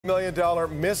$1 million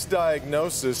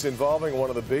misdiagnosis involving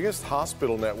one of the biggest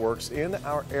hospital networks in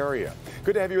our area.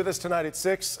 Good to have you with us tonight at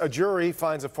 6. A jury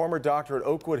finds a former doctor at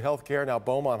Oakwood Healthcare, now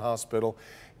Beaumont Hospital,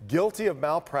 guilty of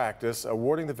malpractice,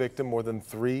 awarding the victim more than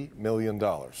 $3 million.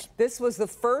 This was the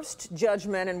first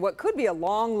judgment in what could be a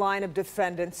long line of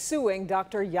defendants suing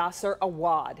Dr. Yasser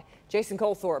Awad. Jason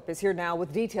Colthorpe is here now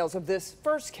with details of this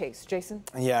first case. Jason?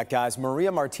 Yeah, guys,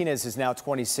 Maria Martinez is now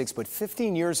 26, but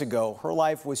 15 years ago, her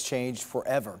life was changed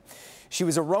forever. She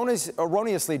was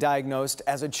erroneously diagnosed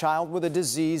as a child with a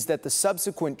disease that the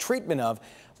subsequent treatment of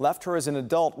left her as an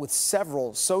adult with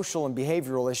several social and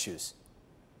behavioral issues.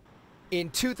 In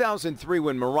 2003,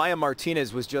 when Maria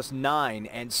Martinez was just 9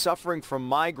 and suffering from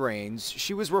migraines,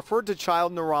 she was referred to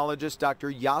child neurologist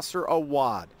Dr. Yasser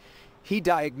Awad. He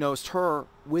diagnosed her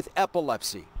with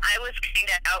epilepsy. I was kind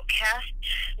of outcast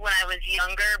when I was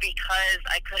younger because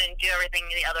I couldn't do everything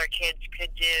the other kids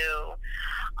could do.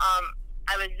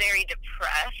 I was very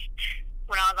depressed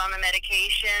when I was on the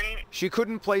medication. She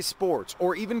couldn't play sports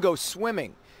or even go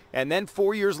swimming. And then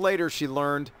 4 years later, she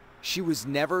learned she was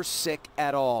never sick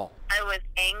at all. I was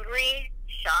angry,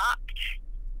 shocked.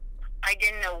 I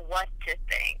didn't know what to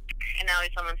think. And now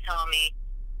someone's telling me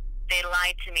they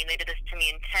lied to me, they did this to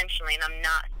me intentionally, and I'm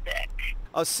not sick.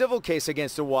 A civil case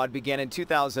against Awad began in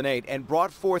 2008 and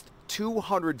brought forth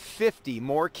 250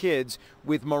 more kids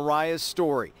with Mariah's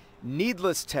story.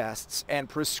 Needless tests and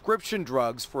prescription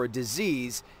drugs for a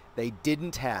disease they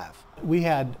didn't have. We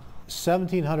had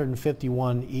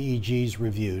 1,751 EEGs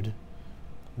reviewed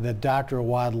that Dr.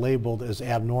 Awad labeled as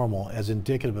abnormal, as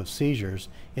indicative of seizures,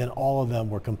 and all of them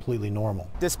were completely normal.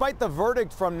 Despite the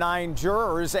verdict from 9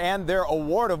 jurors and their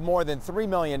award of more than $3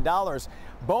 million,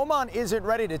 Beaumont isn't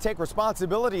ready to take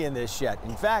responsibility in this yet.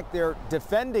 In fact, they're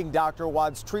defending Dr.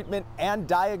 Awad's treatment and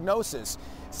diagnosis,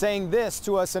 saying this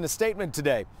to us in a statement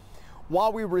today.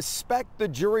 While we respect the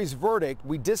jury's verdict,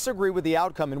 we disagree with the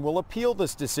outcome and will appeal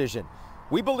this decision.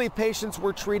 We believe patients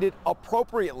were treated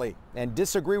appropriately and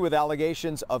disagree with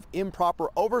allegations of improper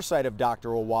oversight of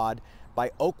Dr. Awad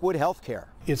by Oakwood Healthcare.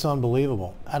 It's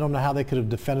unbelievable. I don't know how they could have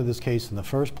defended this case in the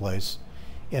first place.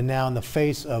 And now in the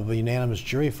face of a unanimous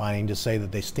jury finding to say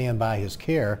that they stand by his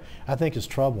care, I think is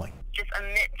troubling. Just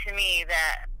admit to me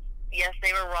that, yes,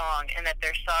 they were wrong and that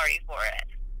they're sorry for it.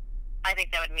 I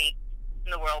think that would mean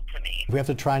the world to me. If we have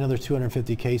to try another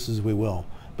 250 cases, we will.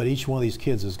 But each one of these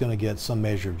kids is going to get some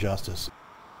measure of justice.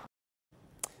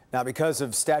 Now, because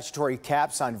of statutory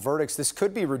caps on verdicts, this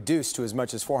could be reduced to as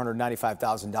much as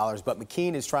 $495,000. But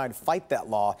McKean is trying to fight that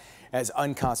law as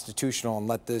unconstitutional and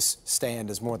let this stand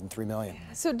as more than $3 million.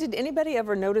 So did anybody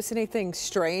ever notice anything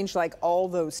strange, like all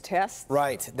those tests?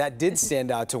 Right. That did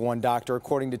stand out to one doctor.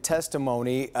 According to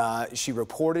testimony, she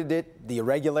reported the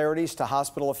irregularities to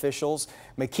hospital officials.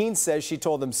 McKean says she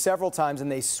told them several times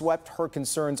and they swept her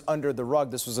concerns under the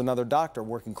rug. This was another doctor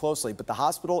working closely. But the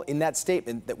hospital, in that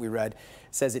statement that we read,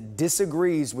 says it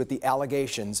disagrees with the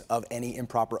allegations of any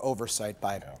improper oversight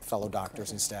by fellow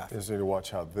doctors and staff. It's interesting to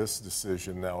watch how this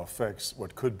decision now affects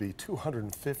what could be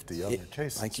 250 other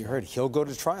cases. Like you heard, he'll go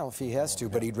to trial if he has to,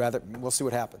 but he'd rather, we'll see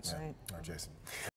what happens. All right, Jason.